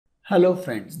Hello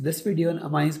friends, this video on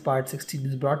Amines part 16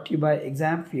 is brought to you by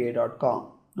examfear.com.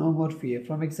 No more fear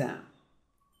from exam.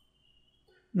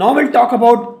 Now we'll talk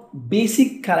about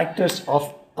basic characters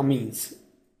of amines.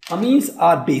 Amines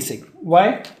are basic.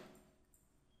 Why?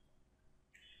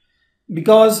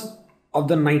 Because of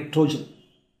the nitrogen.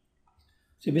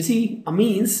 So if you see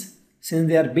amines, since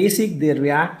they are basic, they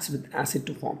react with acid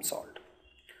to form salt.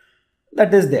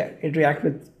 That is there. It reacts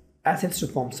with acids to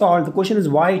form salt. The question is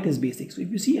why it is basic. So if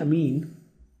you see amine,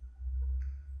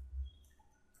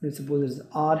 let's suppose there's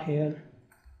R here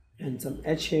and some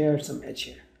H here, some H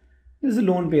here. This is a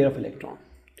lone pair of electron.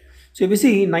 So if you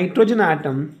see nitrogen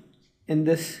atom in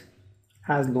this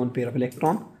has lone pair of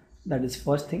electron, that is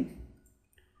first thing.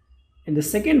 And the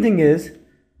second thing is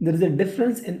there is a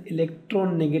difference in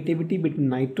electron negativity between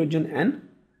nitrogen and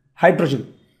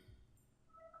hydrogen,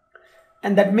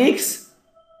 and that makes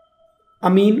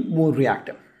amine more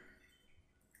reactive.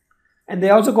 And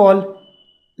they also call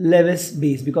Lewis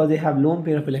base because they have lone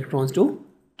pair of electrons to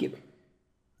give.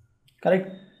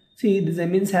 Correct? See, these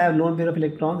amines have lone pair of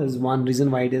electrons. There is one reason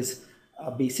why it is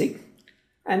basic.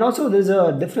 And also there is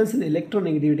a difference in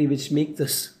electronegativity which makes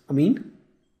this amine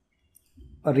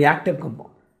a reactive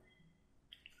compound.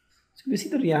 So if you see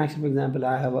the reaction, for example,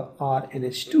 I have a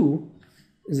RNH2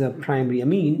 is a primary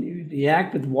amine. If you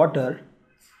react with water,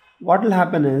 what will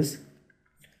happen is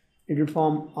it will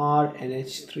form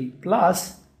RNH3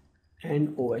 plus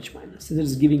and OH minus. Since it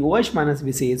is giving OH minus,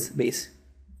 we say it's base.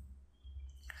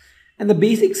 And the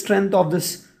basic strength of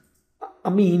this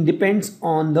amine depends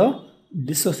on the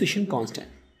dissociation constant,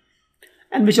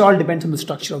 and which all depends on the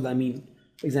structure of the amine.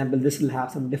 For example, this will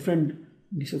have some different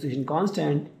dissociation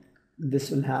constant. This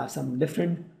will have some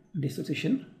different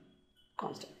dissociation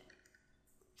constant.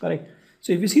 Correct?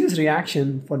 So if you see this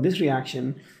reaction, for this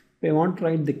reaction, if I want to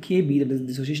write the Kb, that is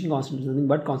dissociation constant, is nothing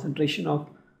but concentration of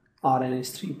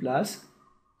RNH3 plus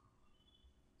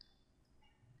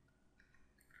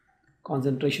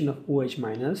concentration of OH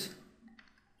minus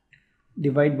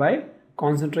divided by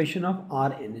concentration of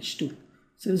RNH2.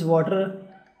 Since water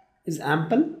is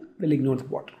ample, we'll ignore the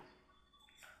water.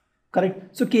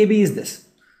 Correct? So Kb is this.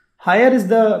 Higher is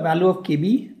the value of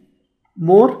Kb,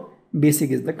 more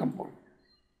basic is the compound.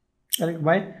 Correct?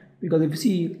 Why? Because if you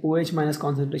see OH minus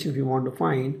concentration, if you want to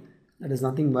find, that is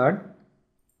nothing but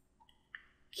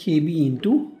Kb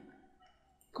into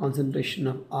concentration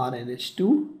of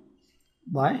RNH2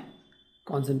 by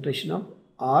concentration of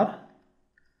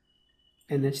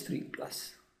RNH3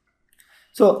 plus.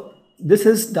 So this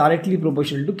is directly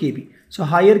proportional to Kb. So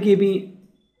higher Kb,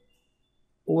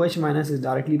 OH minus is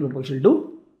directly proportional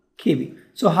to Kb.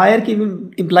 So higher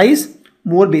Kb implies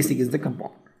more basic is the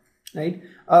compound. Right?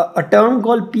 A term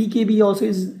called pKb also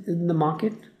is in the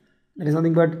market. That is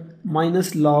nothing but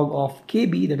minus log of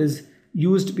Kb, that is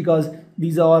used because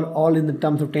these are all in the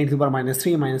terms of 10 to the power minus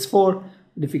 3, minus 4,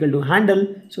 difficult to handle.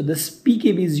 So this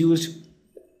pKb is used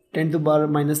 10 to the power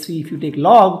minus 3. If you take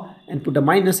log and put a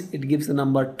minus, it gives the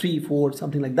number 3, 4,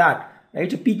 something like that.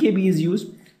 Right? So pKb is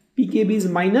used. pKb is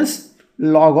minus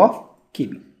log of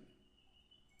Kb.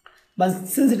 But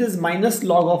since it is minus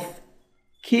log of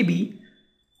Kb,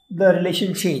 the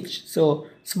relation changed. So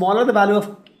smaller the value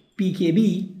of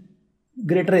pKb,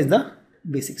 greater is the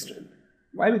basic strength.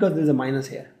 Why? Because there is a minus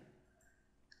here.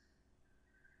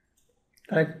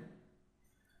 Correct?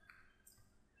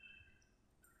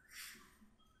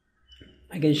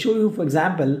 I can show you, for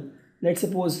example, let's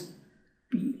suppose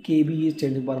Kb is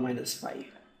 10 to the power minus 5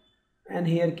 and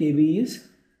here Kb is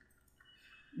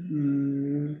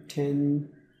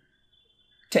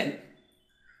 10.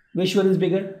 Which one is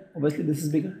bigger? Obviously this is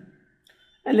bigger.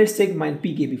 And let's take my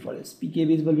pKb for this.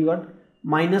 pKb is what we got,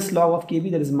 minus log of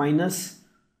Kb, that is minus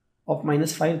of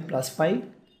minus 5 plus 5,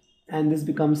 and this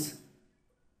becomes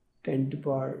 10 to the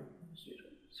power 0,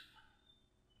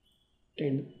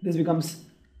 10. This becomes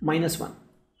minus 1.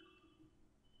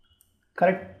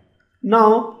 Correct?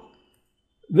 Now,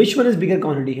 which one is bigger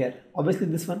quantity here? Obviously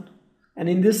this one. And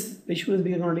in this, which one is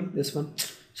bigger quantity? This one.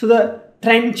 So the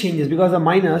trend changes because of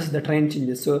minus, the trend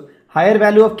changes. So higher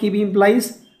value of Kb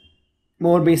implies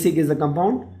more basic is the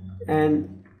compound,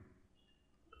 and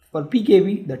for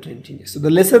pKb the trend changes. So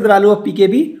the lesser the value of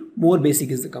pKb, more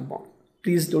basic is the compound.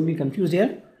 Please don't be confused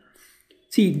here.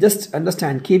 See, just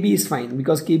understand Kb is fine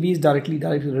because Kb is directly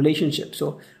relationship.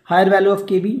 So higher value of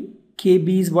Kb,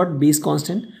 Kb is what? Base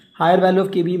constant. Higher value of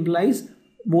Kb implies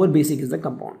more basic is the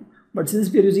compound. But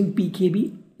since we are using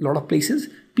pKb, a lot of places,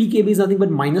 pKb is nothing but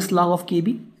minus log of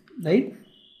Kb, right?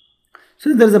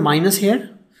 So there is a minus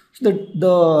here, so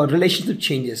the relationship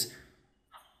changes.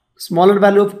 Smaller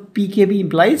value of pKb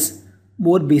implies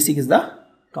more basic is the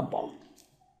compound.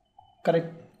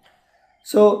 Correct?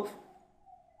 So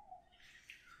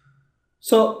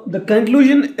So the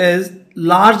conclusion is,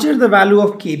 larger the value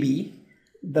of Kb,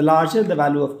 the larger the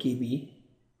value of Kb,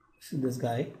 so this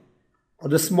guy, or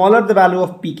the smaller the value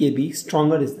of pKb,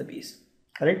 stronger is the base.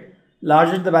 Correct?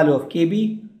 Larger the value of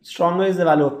Kb, stronger is the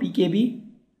value of pKb.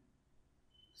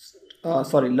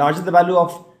 Larger the value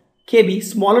of Kb,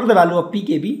 smaller the value of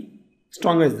pKb,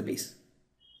 stronger is the base.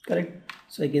 Correct?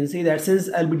 So I can say that since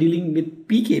I'll be dealing with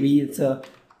pKb, it's a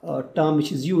term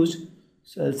which is used.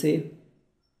 So I'll say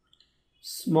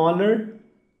smaller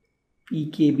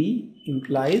pKb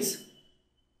implies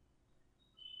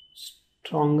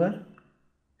stronger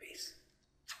base.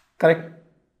 Correct?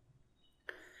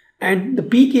 And the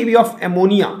pKb of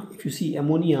ammonia, if you see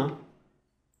ammonia,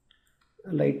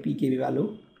 I'll write pKb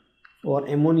value for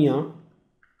ammonia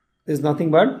is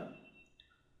nothing but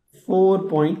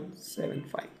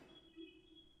 4.75.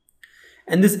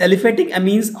 And this aliphatic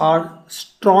amines are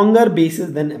stronger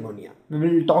bases than ammonia. I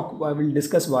will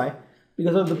discuss why.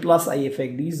 Because of the plus I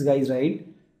effect. These guys, right?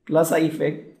 Plus I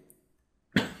effect.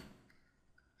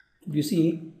 If you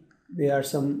see, there are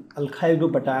some alkyl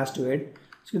group attached to it.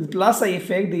 So with the plus I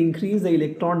effect, they increase the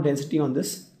electron density on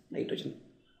this nitrogen.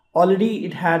 Already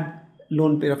it had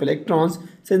lone pair of electrons.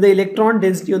 Since the electron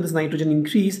density on this nitrogen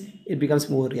increase, it becomes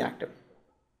more reactive.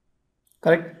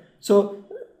 Correct? So,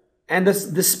 and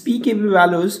this pKb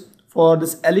values for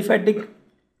this aliphatic,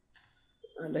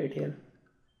 right here,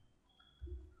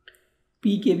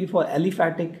 pKb for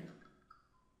aliphatic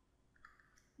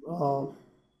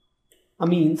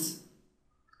amines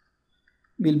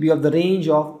will be of the range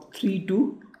of 3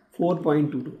 to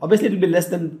 4.22. Obviously it will be less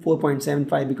than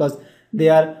 4.75 because they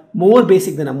are more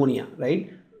basic than ammonia,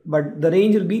 right? But the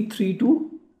range will be 3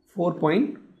 to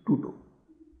 4.22.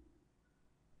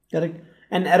 Correct?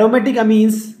 And aromatic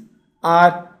amines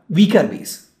are weaker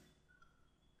base.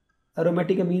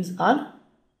 Aromatic amines are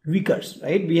weaker,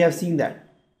 right? We have seen that.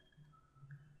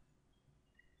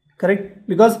 Correct?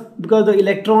 Because the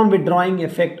electron withdrawing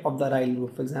effect of the aryl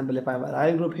group. For example, if I have a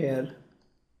aryl group here,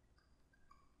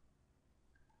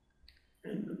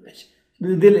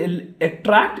 they'll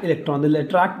attract electron,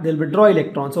 they'll withdraw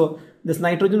electron. So this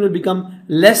nitrogen will become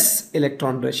less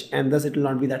electron rich, and thus it will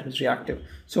not be that much reactive.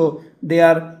 So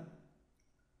their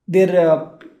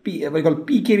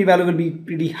pKb value will be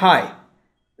pretty high,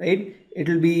 right? It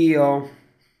will be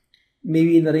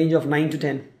maybe in the range of 9 to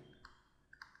 10.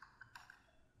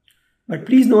 But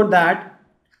please note that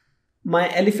my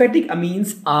aliphatic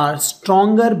amines are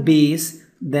stronger base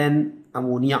than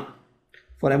ammonia.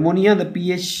 For ammonia, the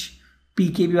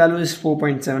pKb value is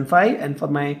 4.75, and for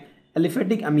my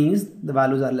aliphatic amines, the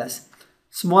values are less.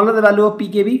 Smaller the value of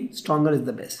pKb, stronger is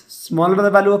the best. Smaller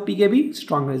the value of pKb,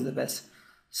 stronger is the best.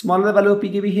 Smaller the value of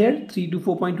pKb here, 3 to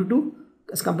 4.22.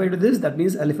 As compared to this, that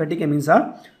means aliphatic amines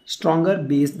are stronger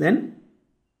base than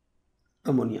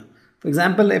ammonia. For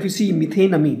example, if you see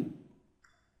methane amine,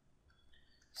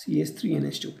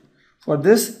 CH3NH2. For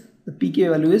this, the pKb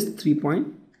value is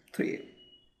 3.38.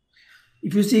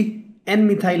 If you see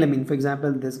N-methylamine, for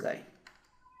example, this guy,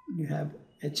 you have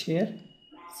H here,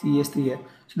 CH3 here.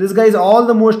 So this guy is all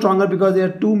the more stronger because there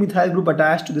are two methyl group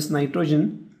attached to this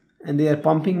nitrogen and they are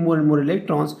pumping more and more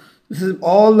electrons. This is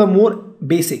all the more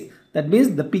basic. That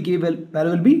means the pKb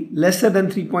value will be lesser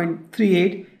than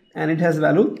 3.38 and it has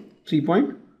value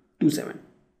 3.27.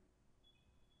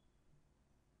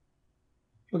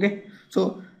 Okay,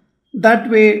 so that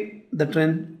way the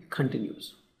trend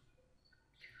continues.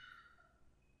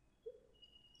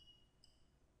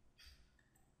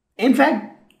 In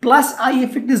fact, plus I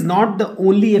effect is not the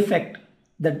only effect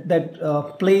that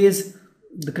plays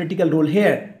the critical role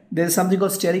here. There is something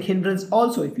called steric hindrance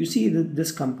also. If you see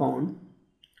this compound,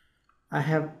 I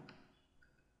have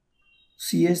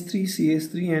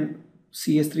CH3 and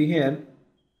CH3 here.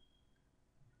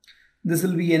 This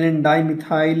will be an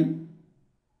dimethyl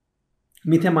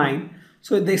methamine.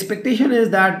 So the expectation is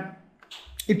that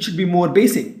it should be more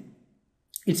basic.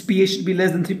 Its pH should be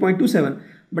less than 3.27,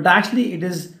 but actually it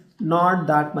is not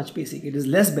that much basic. It is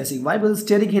less basic. Why? Because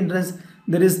steric hindrance,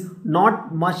 there is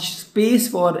not much space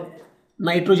for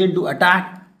nitrogen to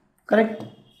attack. Correct?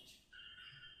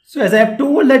 So as I have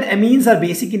told that amines are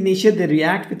basic in nature, they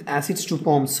react with acids to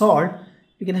form salt.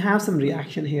 We can have some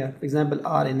reaction here. For example,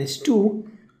 RNH2,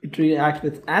 it reacts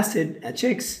with acid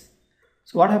HX.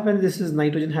 So what happens? This is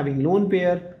nitrogen having lone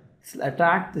pair. This will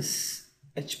attack this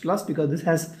H plus because this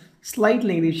has slight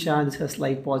negative charge, this has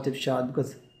slight positive charge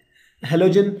because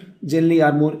halogen generally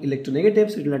are more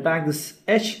electronegative. So it will attack this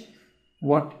H.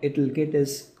 What it will get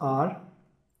is R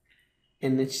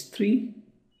NH3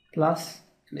 plus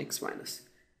and X minus.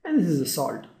 And this is a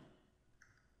salt.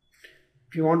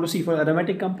 If you want to see for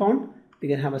aromatic compound, we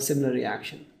can have a similar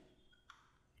reaction.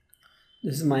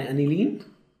 This is my aniline,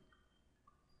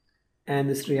 and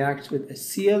this reacts with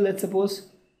HCl, let's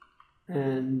suppose,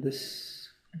 and this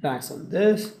attacks on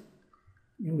this.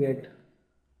 You get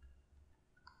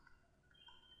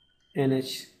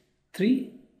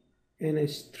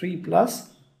NH3 plus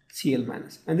Cl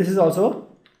minus, and this is also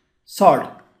salt.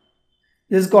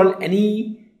 This is called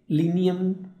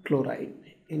anilinium chloride.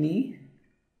 Anilinium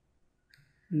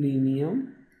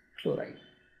chloride.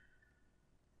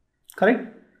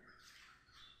 Correct?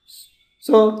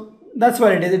 So that's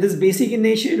what it is. It is basic in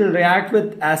nature. It will react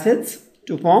with acids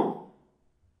to form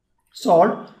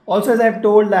salt. Also, as I have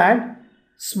told that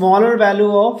smaller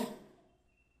value of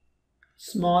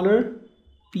smaller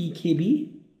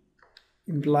pKb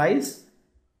implies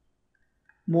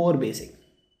more basic.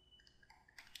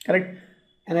 Correct?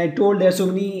 And I told there are so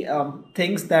many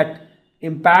things that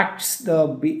impacts the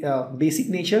basic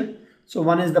nature. So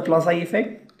one is the plus I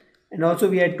effect, and also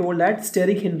we had told that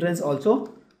steric hindrance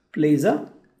also plays a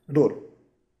role.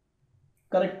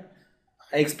 Correct?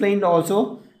 I explained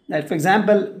also that, for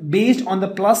example, based on the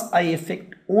plus I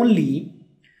effect only,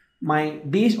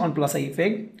 based on plus I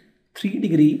effect, 3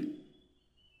 degree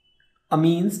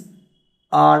amines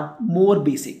are more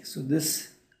basic. So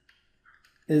this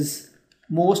is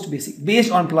most basic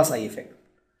based on plus I effect.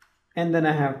 And then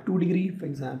I have 2 degree, for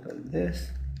example, this,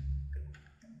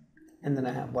 and then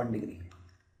I have 1 degree.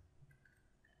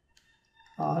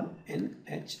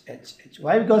 RNHHH.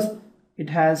 Why? Because it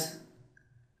has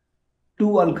 2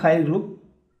 alkyl group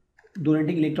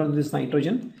donating electrons to this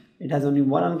nitrogen. It has only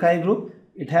 1 alkyl group.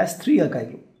 It has 3 alkyl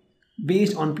group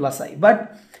based on plus I.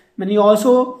 But when you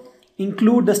also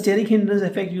include the steric hindrance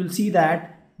effect, you will see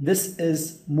that this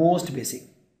is most basic.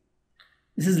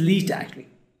 This is least actually.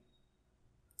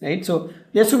 Right? So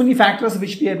there are so many factors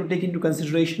which we have to take into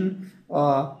consideration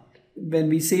when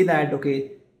we say that,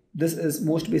 okay, this is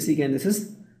most basic and this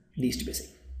is least basic.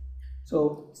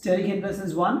 So steric hindrance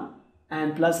is 1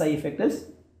 and plus I effect is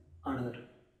another.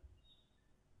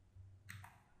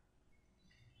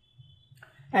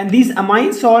 And these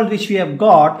amine salt which we have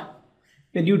got,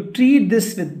 when you treat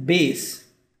this with base,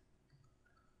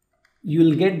 you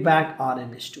will get back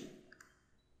RNH2.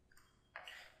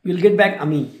 You will get back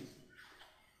amine.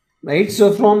 Right?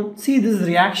 So see, this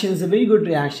reaction is a very good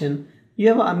reaction. You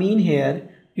have amine here,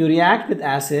 you react with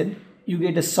acid, you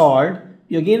get a salt,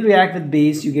 you again react with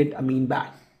base, you get amine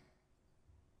back.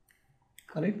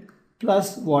 Correct?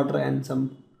 Plus water and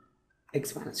some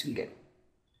X minus you'll get.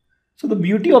 So the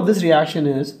beauty of this reaction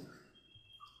is,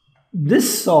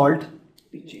 this salt,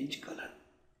 we change color.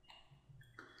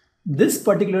 This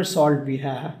particular salt we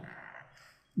have,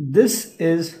 this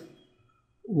is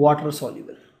water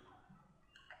soluble.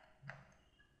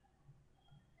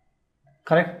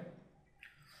 Correct?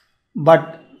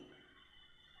 But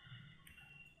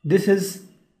this is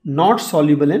not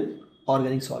soluble in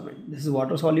organic solvent. This is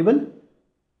water soluble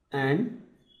and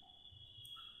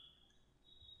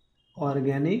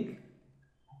organic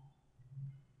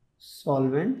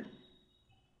solvent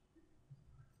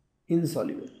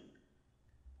insoluble.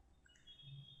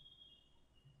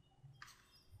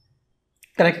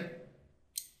 Correct?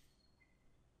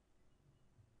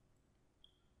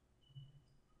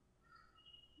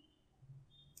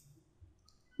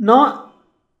 Now,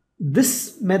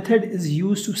 this method is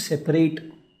used to separate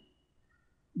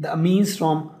the amines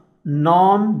from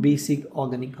non-basic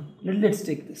organic compounds. Let's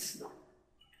take this now.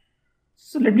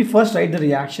 So let me first write the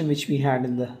reaction which we had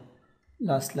in the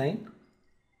last line.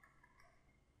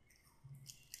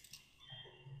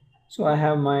 So I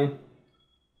have my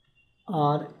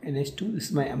RNH2, this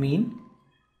is my amine,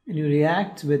 and you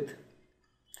react with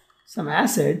some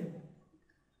acid,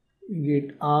 you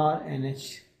get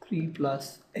RNH3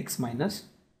 plus X minus.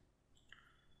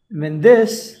 When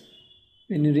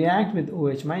you react with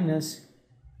OH minus,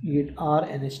 you get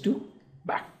RNH2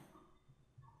 back.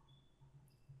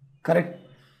 Correct?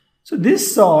 So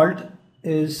this salt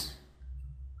is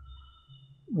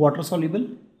water soluble,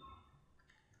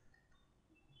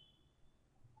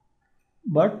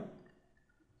 but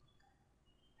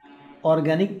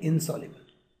organic insoluble.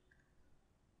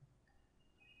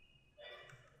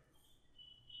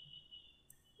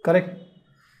 Correct?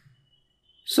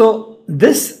 So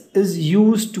this is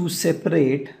used to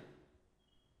separate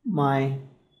my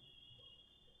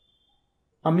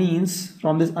amines.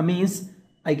 From this amines,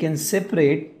 I can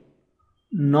separate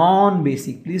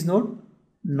non-basic. Please note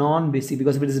non-basic,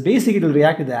 because if it is basic, it will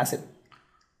react with the acid.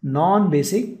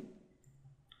 Non-basic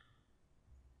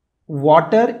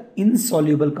water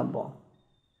insoluble compound.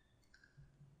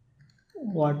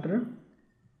 Water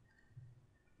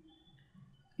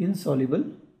insoluble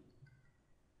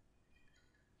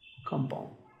compound.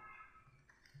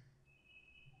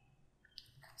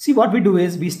 See, what we do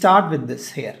is we start with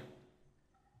this here.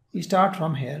 We start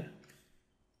from here.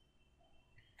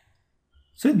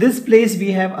 So in this place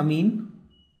we have amine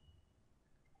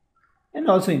and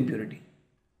also impurity.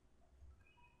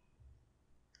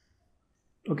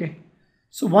 Okay.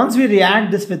 So once we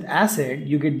react this with acid,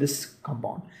 you get this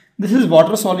compound. This is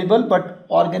water soluble but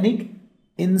organic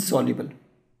insoluble.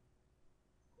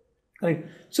 Correct.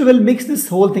 So we'll mix this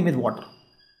whole thing with water.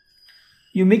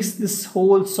 You mix this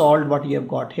whole salt what you have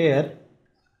got here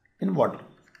in water.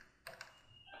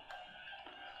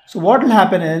 So what will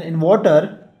happen in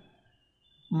water,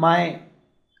 my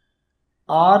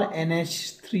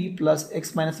RNH3 plus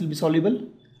X minus will be soluble,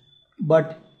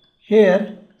 but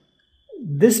here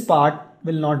this part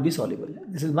will not be soluble.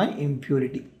 This is my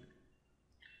impurity,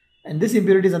 and this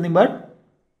impurity is nothing but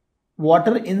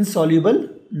water insoluble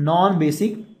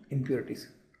non-basic impurities.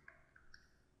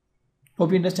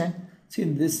 Hope you understand. See,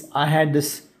 this I had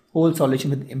this whole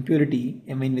solution with impurity.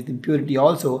 I mean with impurity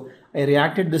also I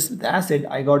reacted this with acid.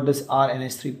 I got this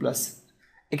RNH3 plus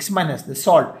X minus, the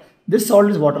salt. This salt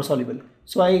is water soluble,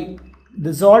 so I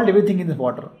dissolved everything in the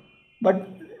water, but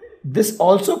this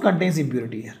also contains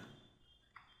impurity here,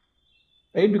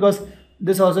 right? Because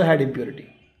this also had impurity.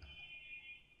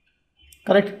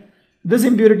 Correct. This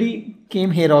impurity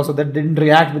came here also, that didn't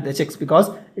react with HX because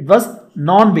it was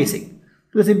non-basic.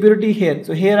 This impurity here.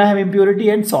 So here I have impurity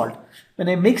and salt. When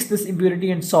I mix this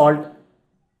impurity and salt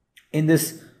in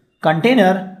this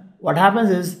container, what happens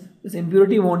is this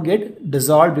impurity won't get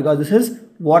dissolved because this is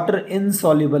water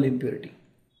insoluble impurity.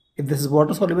 If this is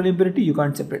water soluble impurity, you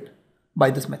can't separate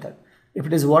by this method. If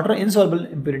it is water insoluble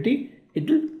impurity, it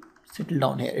will settle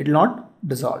down here. It will not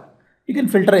dissolve. You can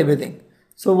filter everything.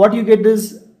 So what you get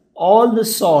is all the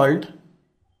salt,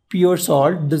 pure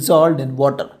salt, dissolved in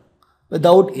water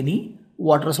without any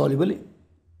water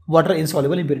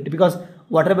insoluble impurity, because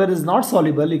whatever is not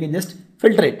soluble you can just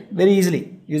filter it very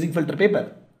easily using filter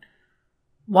paper.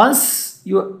 Once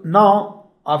you now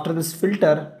after this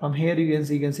filter, from here you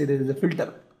can see there is a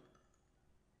filter.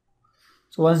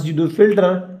 So once you do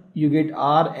filter, you get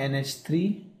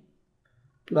RNH3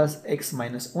 plus X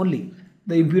minus only.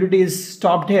 The impurity is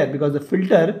stopped here because the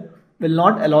filter will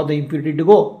not allow the impurity to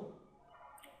go.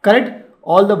 Correct?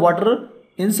 All the water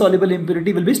insoluble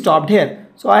impurity will be stopped here.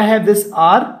 So I have this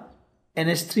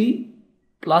RNH3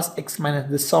 plus X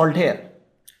minus, this salt here.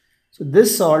 So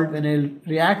this salt, when I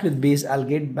react with base, I'll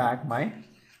get back my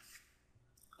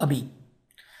amine.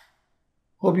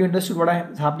 Hope you understood what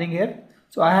is happening here.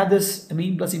 So I have this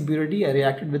amine plus impurity. I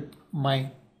reacted with my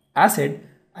acid.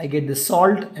 I get the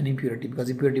salt and impurity because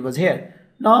impurity was here.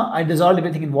 Now I dissolved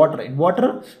everything in water. In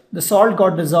water, the salt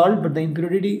got dissolved, but the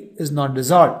impurity is not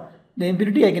dissolved. The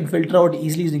impurity I can filter out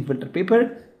easily using filter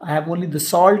paper. I have only the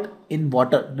salt in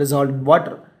water, dissolved in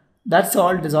water. That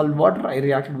salt dissolved in water, I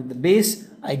reacted with the base.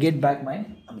 I get back my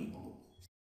amine.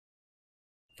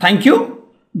 Thank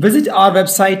you. Visit our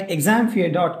website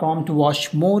examfear.com to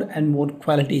watch more and more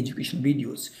quality educational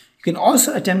videos. You can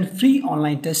also attempt free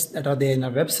online tests that are there in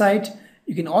our website.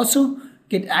 You can also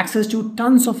get access to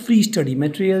tons of free study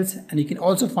materials, and you can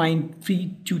also find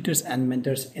free tutors and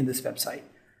mentors in this website.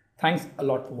 Thanks a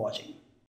lot for watching.